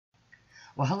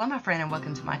Well, hello my friend and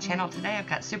welcome to my channel. Today I've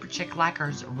got Super Chic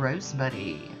Lacquer's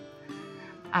Rosebuddy.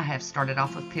 I have started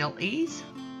off with Peel Ease.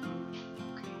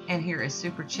 And here is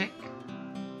Super Chic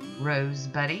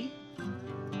Rosebuddy.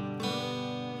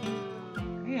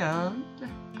 And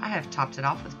I have topped it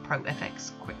off with Pro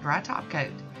FX Quick Dry Top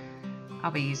Coat.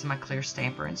 I'll be using my clear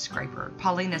stamper and scraper.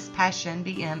 Paulina's Passion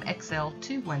BM XL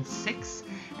 216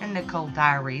 and Nicole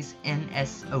Diaries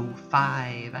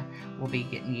NS05 will be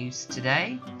getting used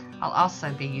today. I'll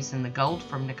also be using the gold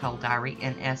from Nicole Diary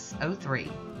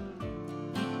NS03.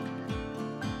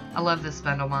 I love this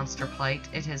bundle monster plate.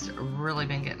 It has really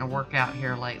been getting a workout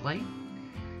here lately.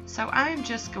 So I'm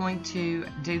just going to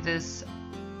do this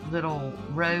little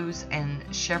rose and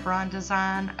chevron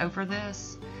design over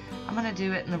this. I'm going to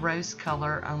do it in the rose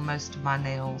color on most of my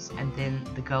nails and then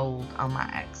the gold on my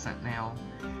accent nail.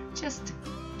 Just to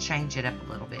change it up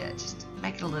a little bit. Just to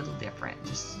make it a little different.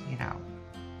 Just, you know,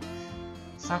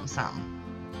 something.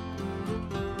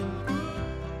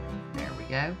 There we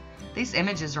go. These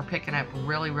images are picking up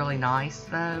really nice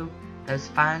though. Those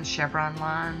fine chevron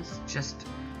lines just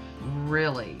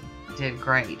really did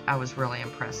great. I was really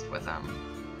impressed with them.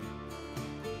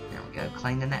 There we go.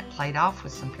 Cleaning that plate off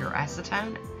with some pure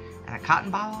acetone and a cotton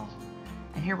ball.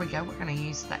 And here we go. We're going to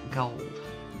use that gold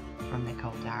from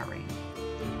Nicole Diary.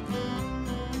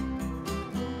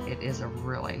 It is a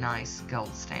really nice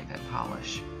gold stamp and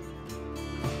polish.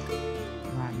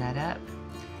 Line that up.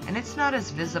 And it's not as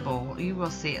visible. You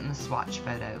will see it in the swatch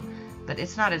photo. But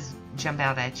it's not as jump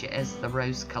out at you as the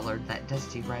rose colored, that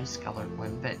dusty rose colored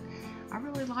one. But I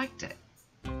really liked it.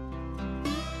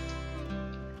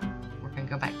 We're going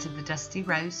to go back to the dusty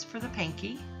rose for the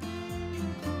pinky.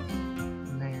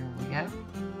 There we go.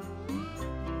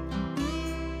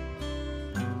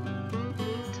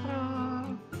 Ta-da!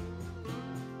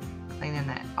 Cleaning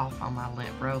that off on my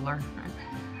lint roller.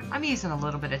 I'm using a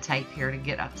little bit of tape here to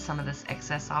get up some of this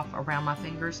excess off around my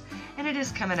fingers, and it is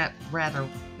coming up rather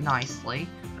nicely,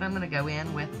 but I'm going to go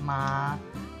in with my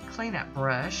cleanup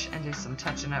brush and do some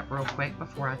touching up real quick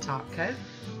before I top coat.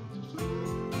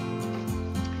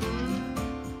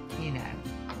 You know,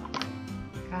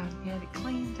 gotta get it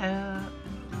cleaned up.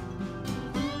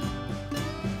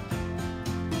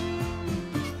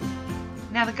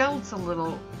 Now the gold's a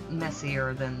little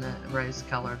messier than the rose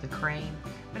color, the cream,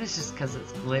 but it's just because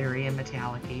it's glittery and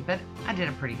metallic-y, but I did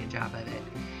a pretty good job of it.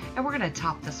 And we're going to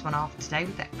top this one off today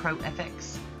with that Pro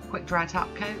FX Quick Dry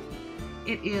Top Coat.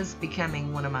 It is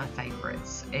becoming one of my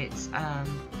favorites. It's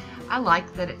I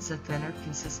like that it's a thinner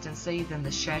consistency than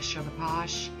the Shush or the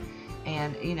Poshe,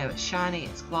 and you know, it's shiny,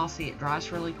 it's glossy, it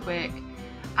dries really quick.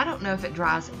 I don't know if it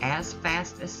dries as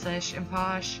fast as Shush and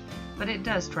Poshe, but it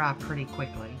does dry pretty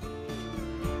quickly.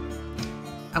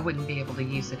 I wouldn't be able to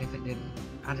use it if it didn't.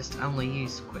 I just only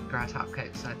use Quick Dry Top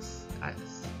Coats. I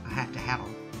have to have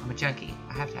them. I'm a junkie.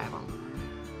 I have to have them.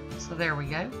 So there we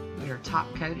go. We are top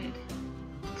coated.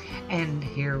 And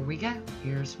here we go.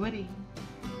 Here's Woody.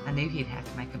 I knew he'd have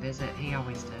to make a visit. He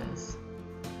always does.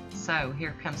 So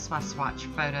here comes my swatch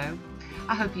photo.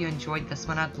 I hope you enjoyed this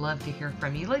one. I'd love to hear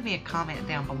from you. Leave me a comment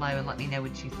down below and let me know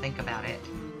what you think about it.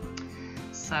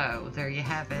 So there you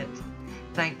have it.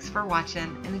 Thanks for watching,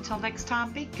 and until next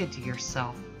time, be good to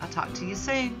yourself. I'll talk to you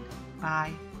soon.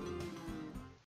 Bye.